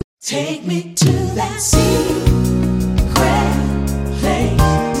Take me to that secret place.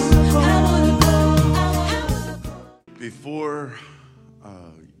 I wanna go. Before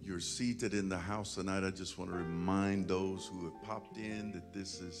you're seated in the house tonight, I just want to remind those who have popped in that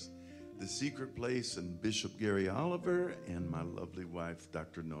this is the secret place, and Bishop Gary Oliver and my lovely wife,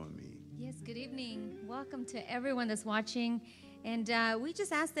 Dr. Noemi. Yes, good evening. Welcome to everyone that's watching. And we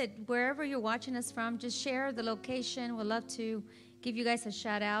just ask that wherever you're watching us from, just share the location. We'd love to give you guys a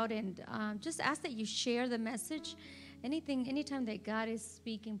shout out, and just ask that you share the message. Anytime that God is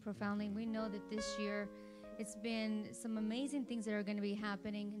speaking profoundly, we know that this year it's been some amazing things that are going to be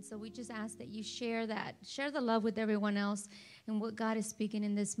happening. And so we just ask that you share that, share the love with everyone else and what God is speaking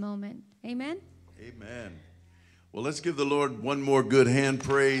in this moment. Amen? Amen. Well, let's give the Lord one more good hand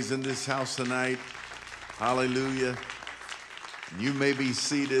praise in this house tonight. Hallelujah. You may be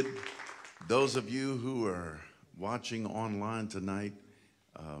seated. Those of you who are watching online tonight,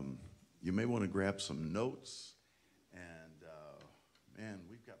 you may want to grab some notes. And, man,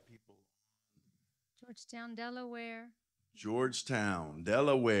 we've got people. Georgetown, Delaware. Georgetown,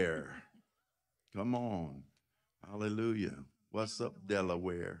 Delaware. Come on. Hallelujah. What's up,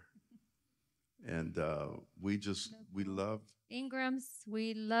 Delaware? And we love. Ingrams,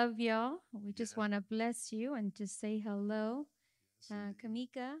 we love y'all. We just want to bless you and just say hello.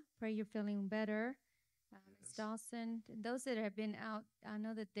 Kamika, pray you're feeling better. Ms. Dawson, those that have been out, I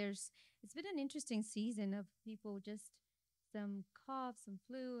know that it's been an interesting season of people, just some cough, some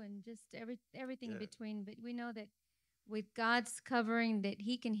flu, and just everything in between. But we know that with God's covering, that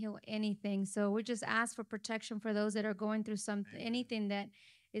He can heal anything. So we just ask for protection for those that are going through anything that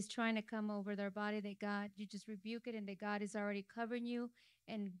is trying to come over their body, that God, you just rebuke it, and that God is already covering you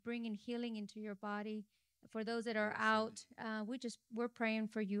and bringing healing into your body. For those that are out, we're praying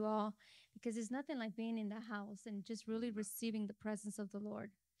for you all, because there's nothing like being in the house and just really receiving the presence of the Lord.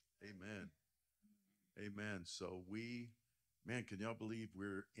 Amen. Amen. So can y'all believe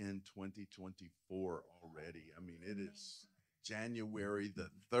we're in 2024 already? I mean, it is January the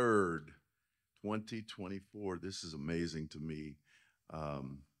 3rd, 2024. This is amazing to me.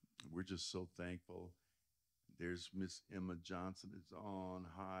 We're just so thankful. There's Miss Emma Johnson is on.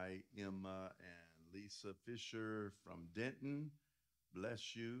 Hi, Emma, and Lisa Fisher from Denton.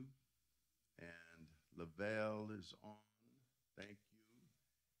 Bless you. And Lavelle is on. Thank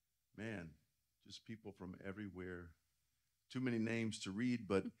you. Man, just people from everywhere. Too many names to read,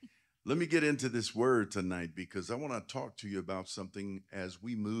 but let me get into this word tonight, because I want to talk to you about something as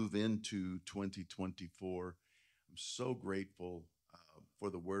we move into 2024. I'm so grateful for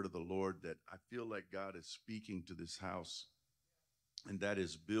the word of the Lord that I feel like God is speaking to this house, and that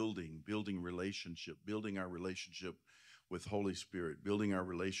is building relationship, building our relationship with Holy Spirit, building our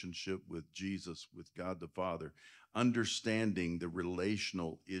relationship with Jesus, with God the Father, understanding the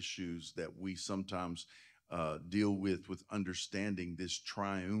relational issues that we sometimes deal with understanding this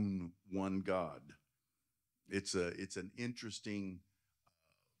triune one God. It's an interesting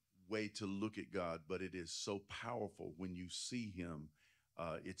way to look at God, but it is so powerful when you see Him.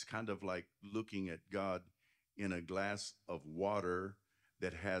 It's kind of like looking at God in a glass of water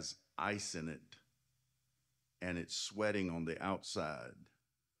that has ice in it, and it's sweating on the outside.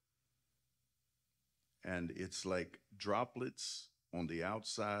 And it's like droplets on the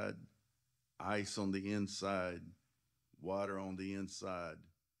outside, ice on the inside, water on the inside.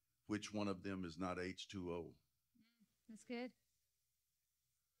 Which one of them is not H2O? That's good.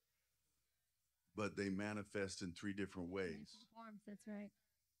 But they manifest in three different ways. Forms, that's right.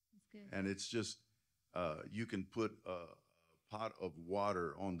 That's good. And it's just, you can put a pot of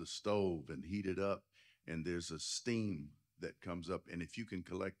water on the stove and heat it up, and there's a steam that comes up. And if you can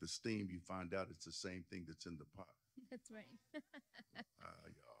collect the steam, you find out it's the same thing that's in the pot. That's right.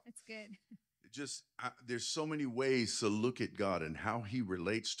 That's good. There's so many ways to look at God and how He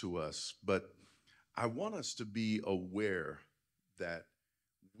relates to us. But I want us to be aware that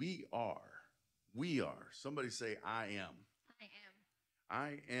we are. Somebody say, I am.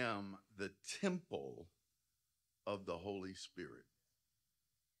 I am the temple of the Holy Spirit.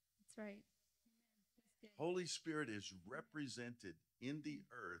 That's right. That's good. Holy Spirit is represented in the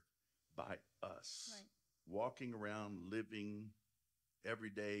earth by us. Right. Walking around, living every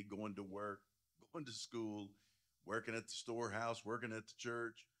day, going to work, going to school, working at the storehouse, working at the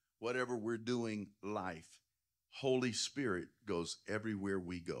church, whatever we're doing, life. Holy Spirit goes everywhere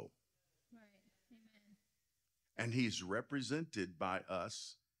we go. And He's represented by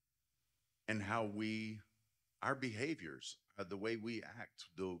us and how our behaviors, the way we act,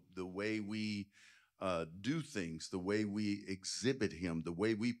 the way we do things, the way we exhibit Him, the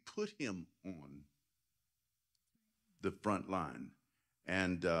way we put Him on the front line.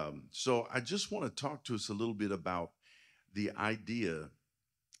 And so I just want to talk to us a little bit about the idea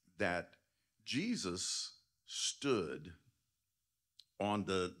that Jesus stood on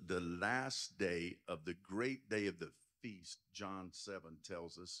the last day of the great day of the feast. John 7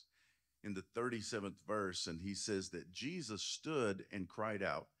 tells us in the 37th verse, and he says that Jesus stood and cried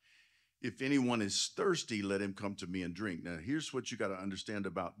out, "If anyone is thirsty, let him come to me and drink." Now, here's what you got to understand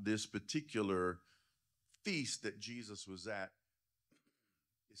about this particular feast that Jesus was at.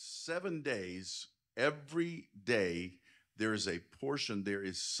 7 days, every day, there is a portion, there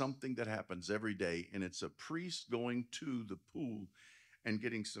is something that happens every day, and it's a priest going to the pool and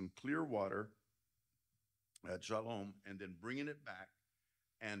getting some clear water at Shalom, and then bringing it back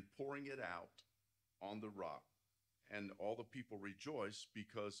and pouring it out on the rock. And all the people rejoice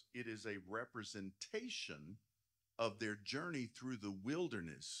because it is a representation of their journey through the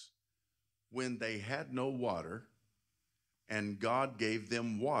wilderness when they had no water, and God gave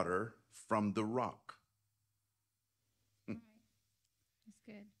them water from the rock. Right. That's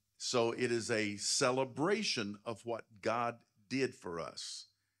good. So it is a celebration of what God did for us.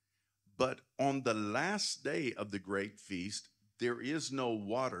 But on the last day of the great feast, there is no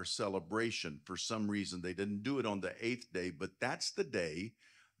water celebration. For some reason, they didn't do it on the 8th day, but that's the day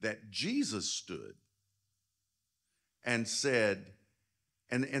that Jesus stood and said,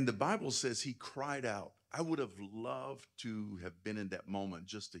 and the Bible says he cried out. I would have loved to have been in that moment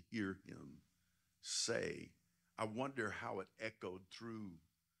just to hear him say, I wonder how it echoed through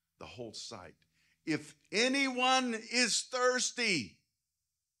the whole site. If anyone is thirsty,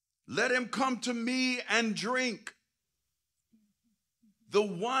 let him come to me and drink. The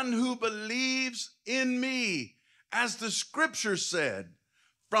one who believes in me, as the scripture said,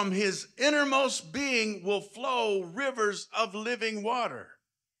 from his innermost being will flow rivers of living water.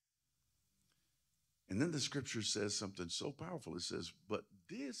 And then the scripture says something so powerful. It says, but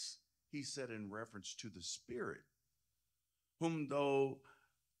this he said in reference to the Spirit,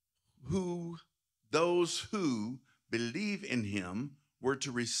 those who believe in him were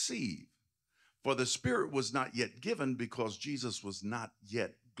to receive. For the Spirit was not yet given because Jesus was not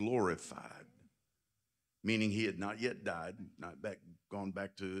yet glorified, meaning he had not yet died, gone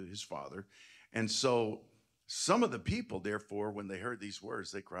back to his Father. And so some of the people, therefore, when they heard these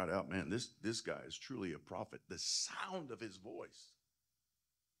words, they cried out, man, this guy is truly a prophet. The sound of his voice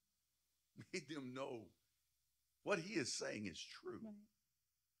made them know what he is saying is true. Right.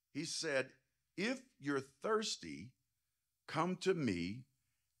 He said, if you're thirsty, come to me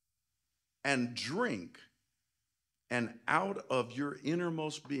and drink, and out of your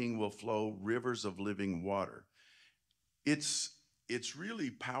innermost being will flow rivers of living water. It's really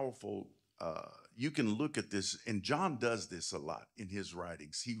powerful. You can look at this, and John does this a lot in his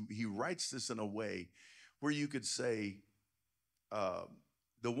writings. He writes this in a way where you could say,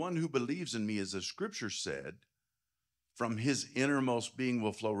 the one who believes in me, as the scripture said, from his innermost being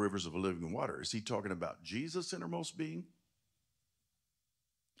will flow rivers of living water. Is he talking about Jesus' innermost being?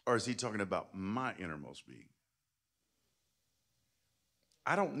 Or is he talking about my innermost being?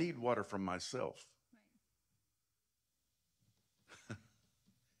 I don't need water from myself. Right.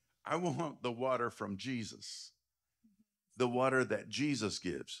 I want the water from Jesus, the water that Jesus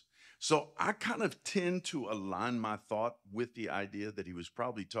gives. So I kind of tend to align my thought with the idea that he was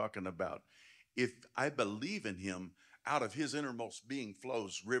probably talking about, if I believe in him, out of his innermost being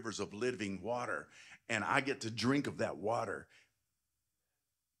flows rivers of living water, and I get to drink of that water.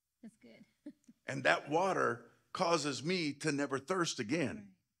 That's good. And that water causes me to never thirst again.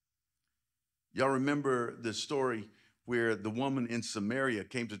 Right. Y'all remember the story where the woman in Samaria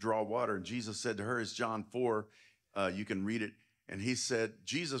came to draw water, and Jesus said to her, it's John 4, you can read it. And he said,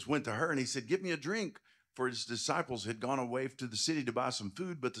 Jesus went to her and he said, give me a drink, for his disciples had gone away to the city to buy some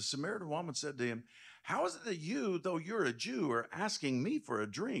food. But the Samaritan woman said to him, how is it that you, though you're a Jew, are asking me for a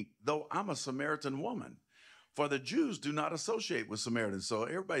drink, though I'm a Samaritan woman? For the Jews do not associate with Samaritans. So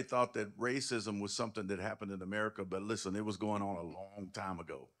everybody thought that racism was something that happened in America, but listen, it was going on a long time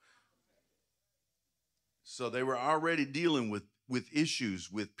ago. So they were already dealing with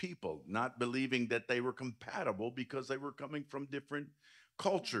issues with people, not believing that they were compatible because they were coming from different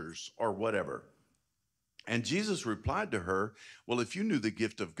cultures or whatever. And Jesus replied to her, well, if you knew the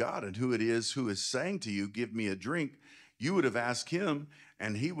gift of God and who it is who is saying to you, give me a drink, you would have asked him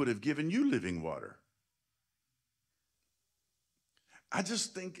and he would have given you living water. I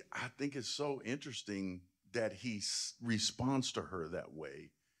think it's so interesting that he responds to her that way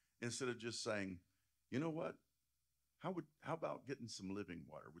instead of just saying, you know what? How about getting some living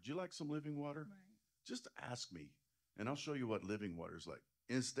water? Would you like some living water? Right. Just ask me, and I'll show you what living water is like.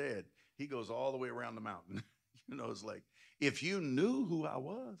 Instead, he goes all the way around the mountain It's like, if you knew who I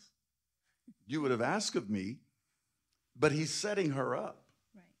was, you would have asked of me. But he's setting her up.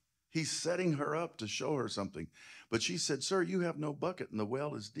 Right. He's setting her up to show her something. But she said, sir, you have no bucket and the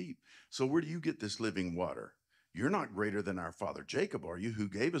well is deep. So where do you get this living water? You're not greater than our father Jacob, are you, who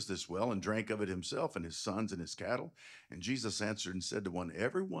gave us this well and drank of it himself and his sons and his cattle? And Jesus answered and said to one,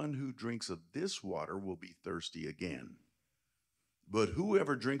 everyone who drinks of this water will be thirsty again. But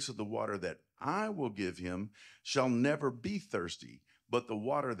whoever drinks of the water that I will give him shall never be thirsty. But the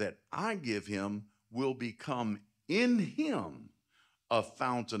water that I give him will become in him a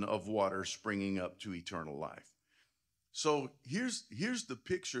fountain of water springing up to eternal life. So here's the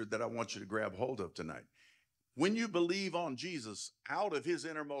picture that I want you to grab hold of tonight. When you believe on Jesus, out of his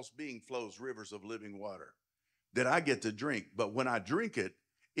innermost being flows rivers of living water that I get to drink. But when I drink it,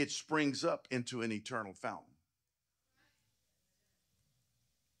 it springs up into an eternal fountain.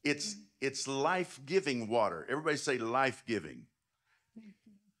 It's life-giving water. Everybody say life-giving.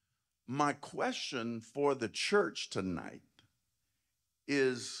 My question for the church tonight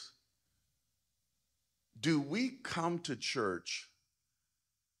is, do we come to church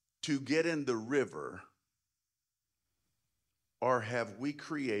to get in the river, or have we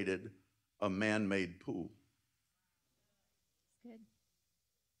created a man-made pool? Good.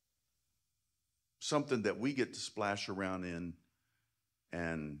 Something that we get to splash around in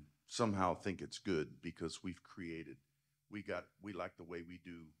and somehow think it's good because we've created. We like the way we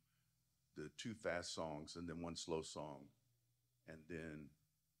do the 2 fast songs and then 1 slow song. And then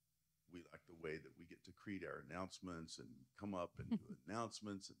we like the way that we get to create our announcements and come up and do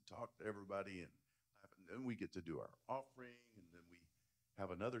announcements and talk to everybody. And then we get to do our offering, and then we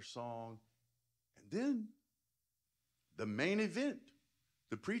have another song. And then the main event,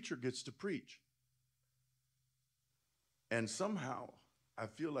 the preacher gets to preach. And somehow I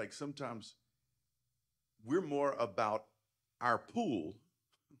feel like sometimes we're more about our pool,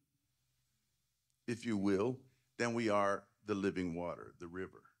 if you will, than we are the living water, the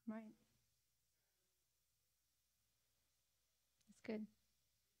river. Right. That's good.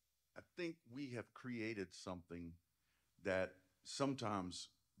 I think we have created something that sometimes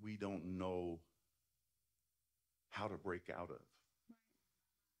we don't know how to break out of.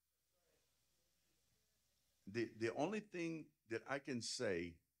 The only thing that I can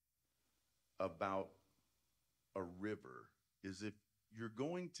say about a river is, if you're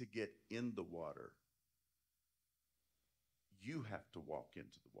going to get in the water, you have to walk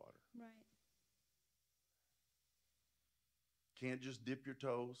into the water. Right. Can't just dip your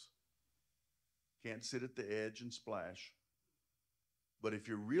toes. Can't sit at the edge and splash. But if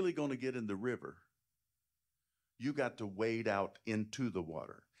you're really going to get in the river, you got to wade out into the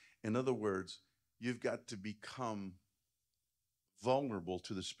water. In other words, you've got to become vulnerable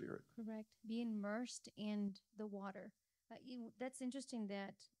to the Spirit. Correct. Be immersed in the water. That's interesting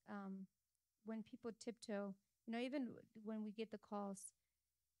that when people tiptoe, even when we get the calls,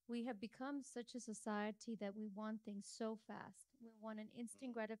 we have become such a society that we want things so fast. We want an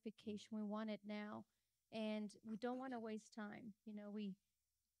instant gratification. We want it now. And we don't want to waste time.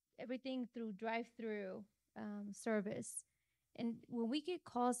 Everything through drive-through service. And when we get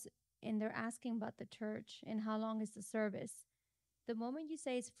calls and they're asking about the church and how long is the service, the moment you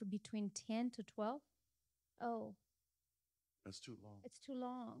say it's for between 10 to 12, oh, That's too long. it's too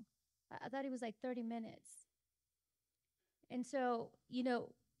long. I thought it was like 30 minutes. And so,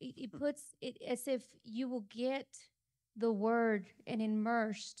 it puts it as if you will get the word and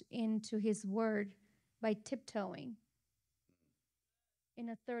immersed into his word by tiptoeing in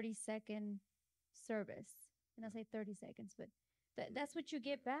a 30-second service. And I say 30 seconds, but that's what you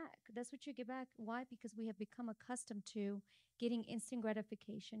get back. That's what you get back. Why? Because we have become accustomed to getting instant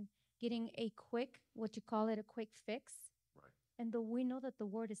gratification, getting a quick, what you call it, a quick fix. Right. And we know that the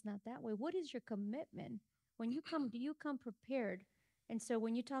word is not that way. What is your commitment? When you come, do you come prepared? And so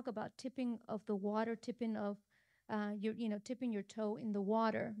when you talk about tipping of the water, tipping of tipping your toe in the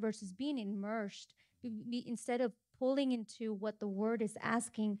water versus being immersed, instead of pulling into what the word is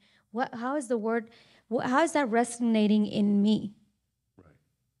asking, how is the word, how is that resonating in me? Right.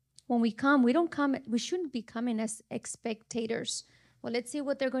 When we don't come, we shouldn't be coming as spectators. Well, let's see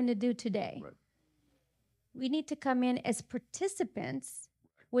what they're going to do today. Right. We need to come in as participants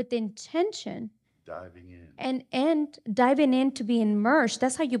with intention. Diving in. And diving in to be immersed.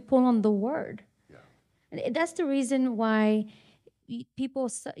 That's how you pull on the word. Yeah. And that's the reason why people,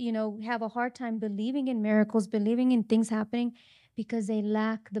 have a hard time believing in miracles, believing in things happening, because they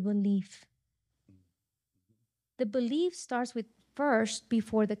lack the belief. The belief starts with first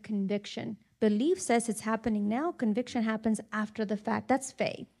before the conviction. Belief says it's happening now. Conviction happens after the fact. That's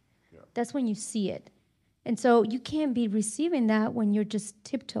faith. Yeah. That's when you see it. And so you can't be receiving that when you're just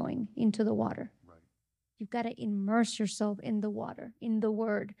tiptoeing into the water. Right. You've got to immerse yourself in the water, in the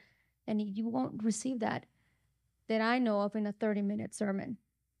word. And you won't receive that I know of in a 30-minute sermon.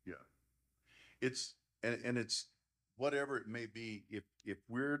 Yeah. It's and it's whatever it may be. If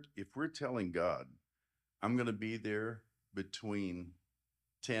we're telling God, I'm going to be there between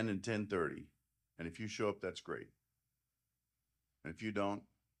 10 and 10:30, and if you show up, that's great. And if you don't,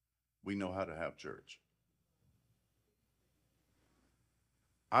 we know how to have church.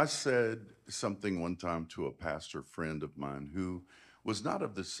 I said something one time to a pastor friend of mine who was not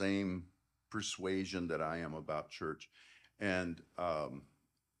of the same persuasion that I am about church. And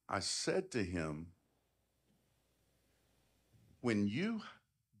I said to him, when you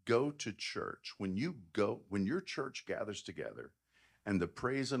go to church, when your church gathers together and the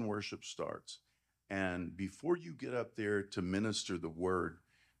praise and worship starts, and before you get up there to minister the word,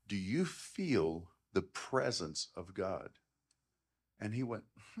 do you feel the presence of God? And he went,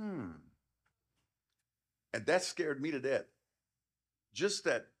 And that scared me to death. Just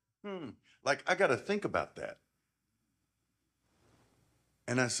that, like I got to think about that.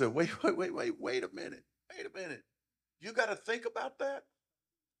 And I said, wait a minute. You got to think about that?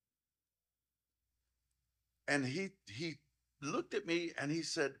 And he looked at me and he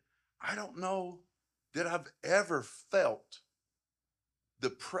said, I don't know that I've ever felt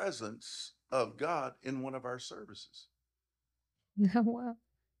the presence of God in one of our services. Wow.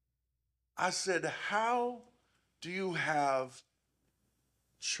 I said, how do you have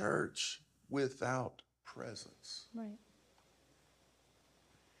church without presence? Right.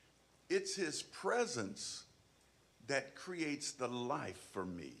 It's his presence that creates the life for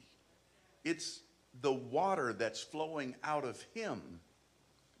me. It's the water that's flowing out of him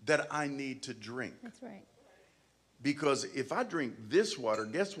that I need to drink. That's right. Because if I drink this water,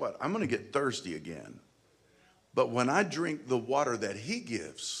 guess what? I'm going to get thirsty again. But when I drink the water that he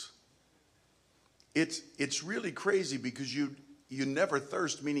gives, it's really crazy because you never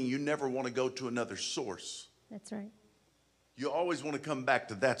thirst, meaning you never want to go to another source. That's right. You always want to come back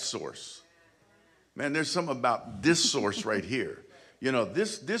to that source. Man, there's something about this source right here. You know,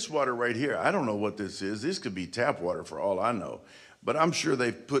 this water right here, I don't know what this is. This could be tap water for all I know. But I'm sure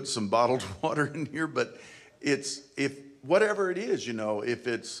they've put some bottled water in here. But if whatever it is, you know, if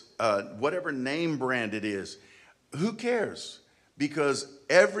it's whatever name brand it is, who cares? Because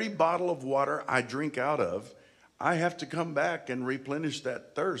every bottle of water I drink out of, I have to come back and replenish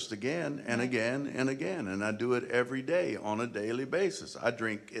that thirst again and again and again. And I do it every day on a daily basis. I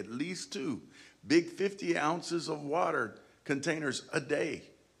drink at least 2 big 50 ounces of water containers a day.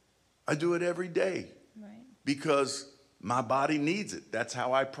 I do it every day. Right. Because my body needs it. That's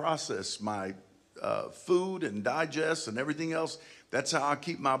how I process my food and digest and everything else. That's how I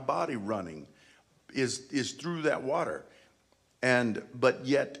keep my body running, is through that water. But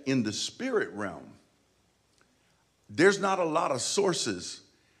yet in the spirit realm, there's not a lot of sources.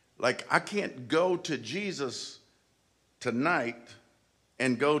 Like I can't go to Jesus tonight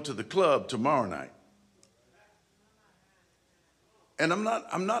and go to the club tomorrow night. And I'm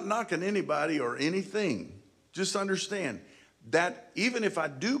not knocking anybody or anything. Just understand that even if I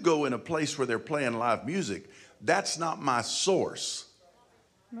do go in a place where they're playing live music, that's not my source.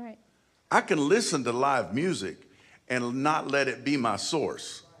 Right. I can listen to live music and not let it be my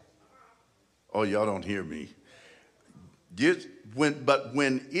source. Oh, y'all don't hear me. But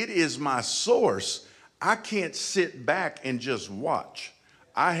when it is my source, I can't sit back and just watch.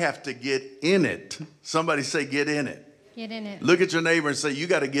 I have to get in it. Somebody say, get in it. Get in it. Look at your neighbor and say, you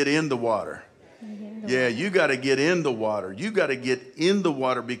got to get in the water. Yeah, you got to get in the water. You got to get in the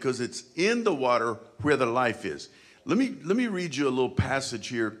water because it's in the water where the life is. Let me read you a little passage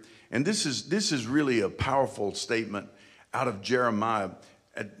here. And this is really a powerful statement out of Jeremiah.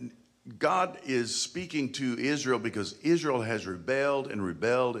 God is speaking to Israel because Israel has rebelled and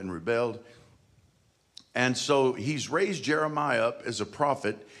rebelled and rebelled. And so he's raised Jeremiah up as a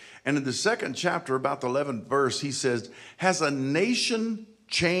prophet. And in the 2nd chapter, about the 11th verse, he says, has a nation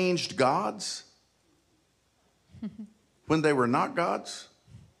changed gods when they were not gods?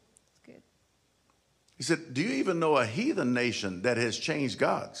 That's good. He said, do you even know a heathen nation that has changed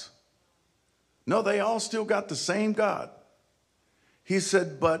gods? No, they all still got the same God. He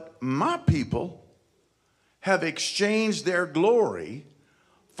said, but my people have exchanged their glory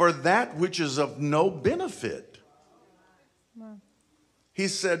for that which is of no benefit. Wow. He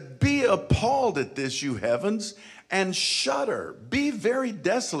said, be appalled at this, you heavens, and shudder. Be very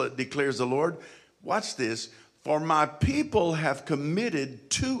desolate, declares the Lord. Watch this. For my people have committed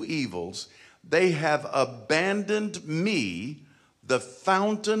 2 evils. They have abandoned me, the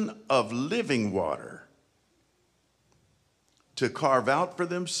fountain of living water, to carve out for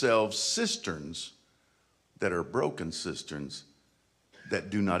themselves cisterns that are broken cisterns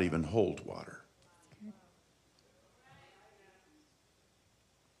that do not even hold water.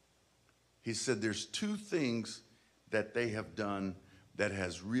 He said there's two things that they have done that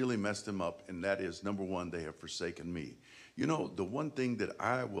has really messed them up, and that is, number one, they have forsaken me. You know, the one thing that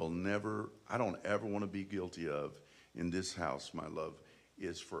I don't ever want to be guilty of in this house, my love,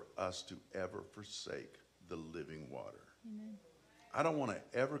 is for us to ever forsake the living water. Amen. I don't want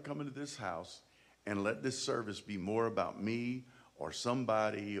to ever come into this house and let this service be more about me or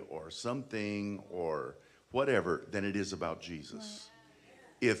somebody or something or whatever than it is about Jesus.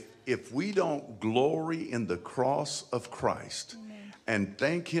 Right. If we don't glory in the cross of Christ, amen, and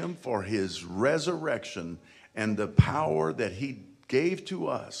thank him for his resurrection and the power that he gave to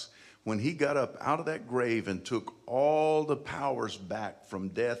us when he got up out of that grave and took all the powers back from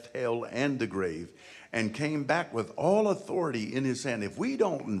death, hell, and the grave, and came back with all authority in his hand. If we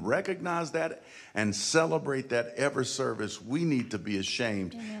don't recognize that and celebrate that every service, we need to be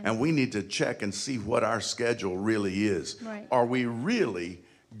ashamed. Amen. And we need to check and see what our schedule really is. Right. Are we really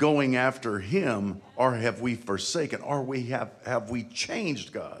going after him, or have we forsaken, or have we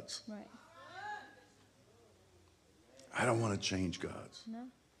changed God's? Right. I don't want to change God's. No.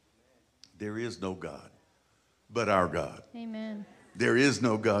 There is no God but our God. Amen. There is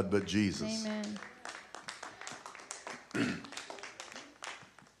no God but Jesus. Amen.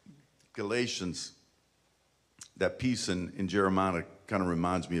 Galatians, that piece in Jeremiah kind of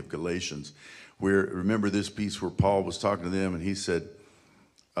reminds me of Galatians, where, remember this piece where Paul was talking to them and he said,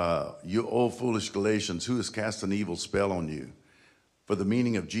 you old foolish Galatians, who has cast an evil spell on you? For the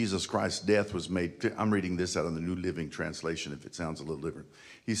meaning of Jesus Christ's death was made clear. I'm reading this out of the New Living Translation if it sounds a little different.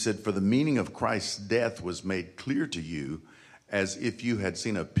 He said, for the meaning of Christ's death was made clear to you as if you had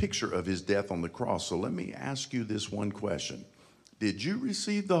seen a picture of his death on the cross. So let me ask you this one question. Did you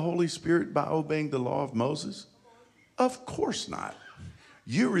receive the Holy Spirit by obeying the law of Moses? Of course not.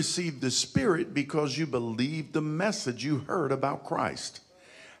 You received the Spirit because you believed the message you heard about Christ.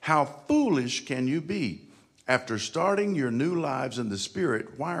 How foolish can you be? After starting your new lives in the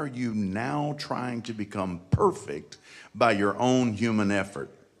Spirit, why are you now trying to become perfect by your own human effort?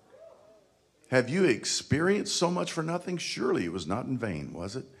 Have you experienced so much for nothing? Surely it was not in vain,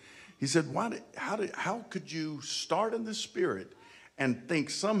 was it? He said, how could you start in the Spirit and think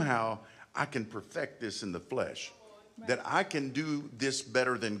somehow I can perfect this in the flesh? Right. That I can do this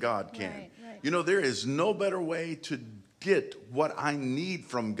better than God can. Right, right. You know, there is no better way to get what I need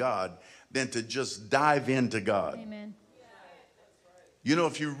from God than to just dive into God. Amen. You know,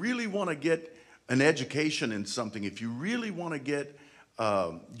 if you really want to get an education in something, if you really want to get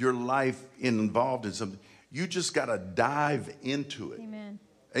your life involved in something, you just got to dive into it. Amen.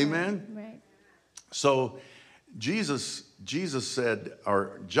 Amen. Right. So Jesus said,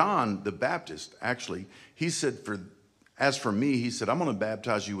 or John the Baptist, actually, he said, as for me, he said, I'm going to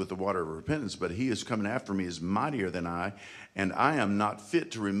baptize you with the water of repentance, but he is coming after me is mightier than I, and I am not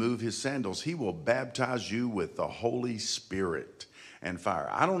fit to remove his sandals. He will baptize you with the Holy Spirit and fire.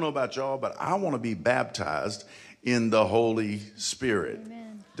 I don't know about y'all, but I want to be baptized in the Holy Spirit.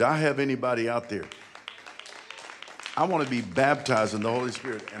 Amen. Do I have anybody out there? I want to be baptized in the Holy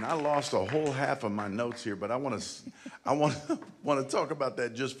Spirit, and I lost a whole half of my notes here, but I want to talk about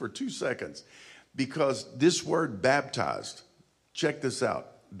that just for 2 seconds, because this word baptized, check this out,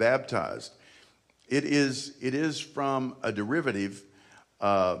 baptized. It is from a derivative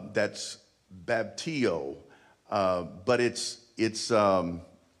that's baptio, but it's the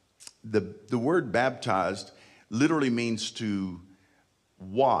word baptized literally means to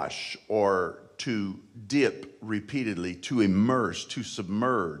wash or to dip repeatedly, to immerse, to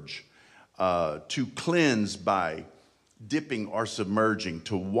submerge, to cleanse by dipping or submerging,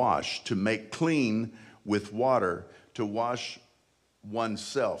 to wash, to make clean with water, to wash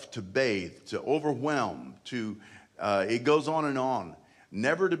oneself, to bathe, to overwhelm, it goes on and on.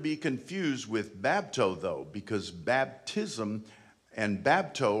 Never to be confused with bapto, though, because baptism and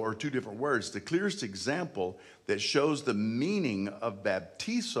bapto are two different words. The clearest example that shows the meaning of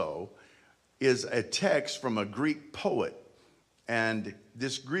baptizo is a text from a Greek poet. And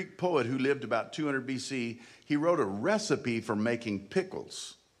this Greek poet, who lived about 200 BC, he wrote a recipe for making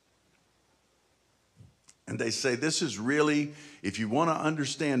pickles. And they say this is really, if you want to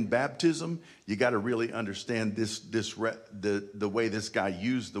understand baptism, you got to really understand the way this guy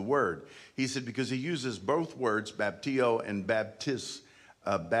used the word. He said because he uses both words, baptio and baptizo.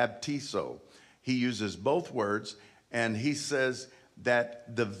 He uses both words, and he says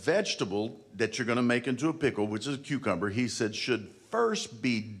that the vegetable that you're going to make into a pickle, which is a cucumber, he said should first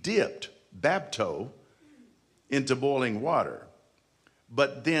be dipped, bapto, into boiling water.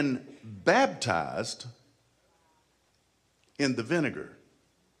 but then baptized in the vinegar.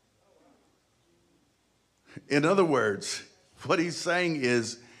 In other words, what he's saying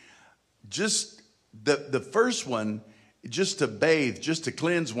is just the first one, just to bathe, just to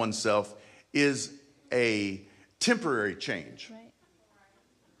cleanse oneself, is a temporary change. Right.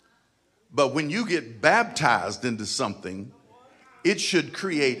 But when you get baptized into something, it should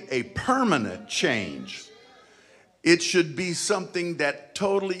create a permanent change. It should be something that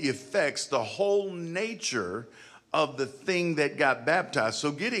totally affects the whole nature of the thing that got baptized.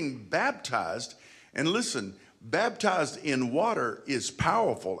 So getting baptized, and listen, baptized in water is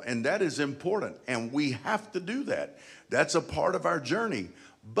powerful, and that is important, and we have to do that. That's a part of our journey.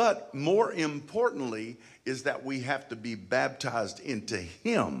 But more importantly is that we have to be baptized into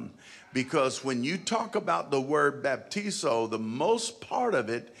him. Because when you talk about the word baptizo, the most part of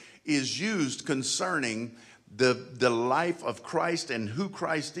it is used concerning the life of Christ and who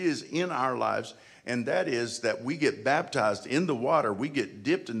Christ is in our lives. And that is that we get baptized in the water. We get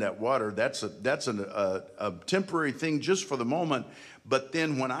dipped in that water. That's a temporary thing just for the moment. But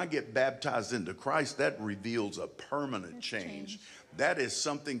then when I get baptized into Christ, that reveals a permanent change. That is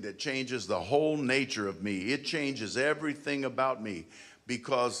something that changes the whole nature of me. It changes everything about me,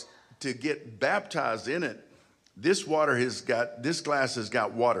 because to get baptized in it, this glass has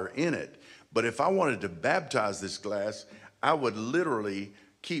got water in it. But if I wanted to baptize this glass, I would literally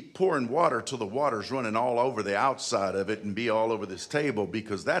keep pouring water till the water's running all over the outside of it and be all over this table,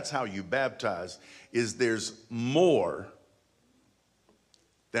 because that's how you baptize, is there's more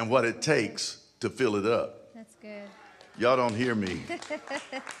than what it takes to fill it up. That's good. Y'all don't hear me.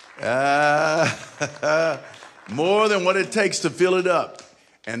 More than what it takes to fill it up.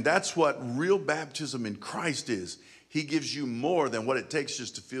 And that's what real baptism in Christ is. He gives you more than what it takes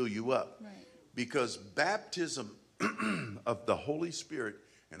just to fill you up. Right. Because baptism of the Holy Spirit,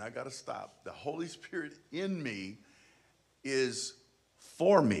 and I got to stop, the Holy Spirit in me is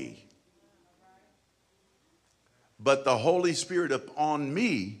for me. But the Holy Spirit upon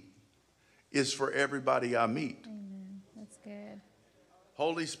me is for everybody I meet. Amen. That's good.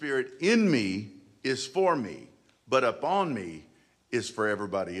 Holy Spirit in me is for me, but upon me is for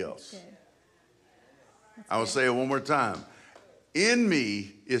everybody else. Good. I will say it one more time. In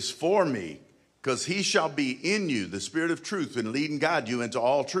me is for me, because he shall be in you, the Spirit of truth, and lead and guide you into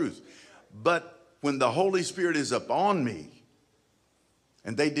all truth. But when the Holy Spirit is upon me,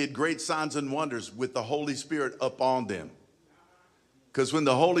 and they did great signs and wonders with the Holy Spirit upon them. Because when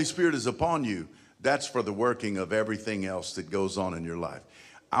the Holy Spirit is upon you, that's for the working of everything else that goes on in your life.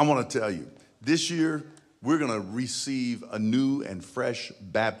 I want to tell you, this year, we're going to receive a new and fresh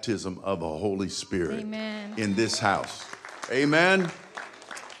baptism of the Holy Spirit. Amen. In this house. Amen.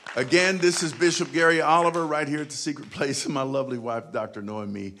 Again, this is Bishop Gary Oliver right here at the secret place, and my lovely wife, Dr.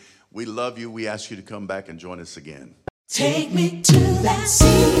 Noemi. We love you. We ask you to come back and join us again. Take me to that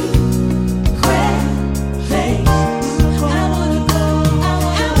sea.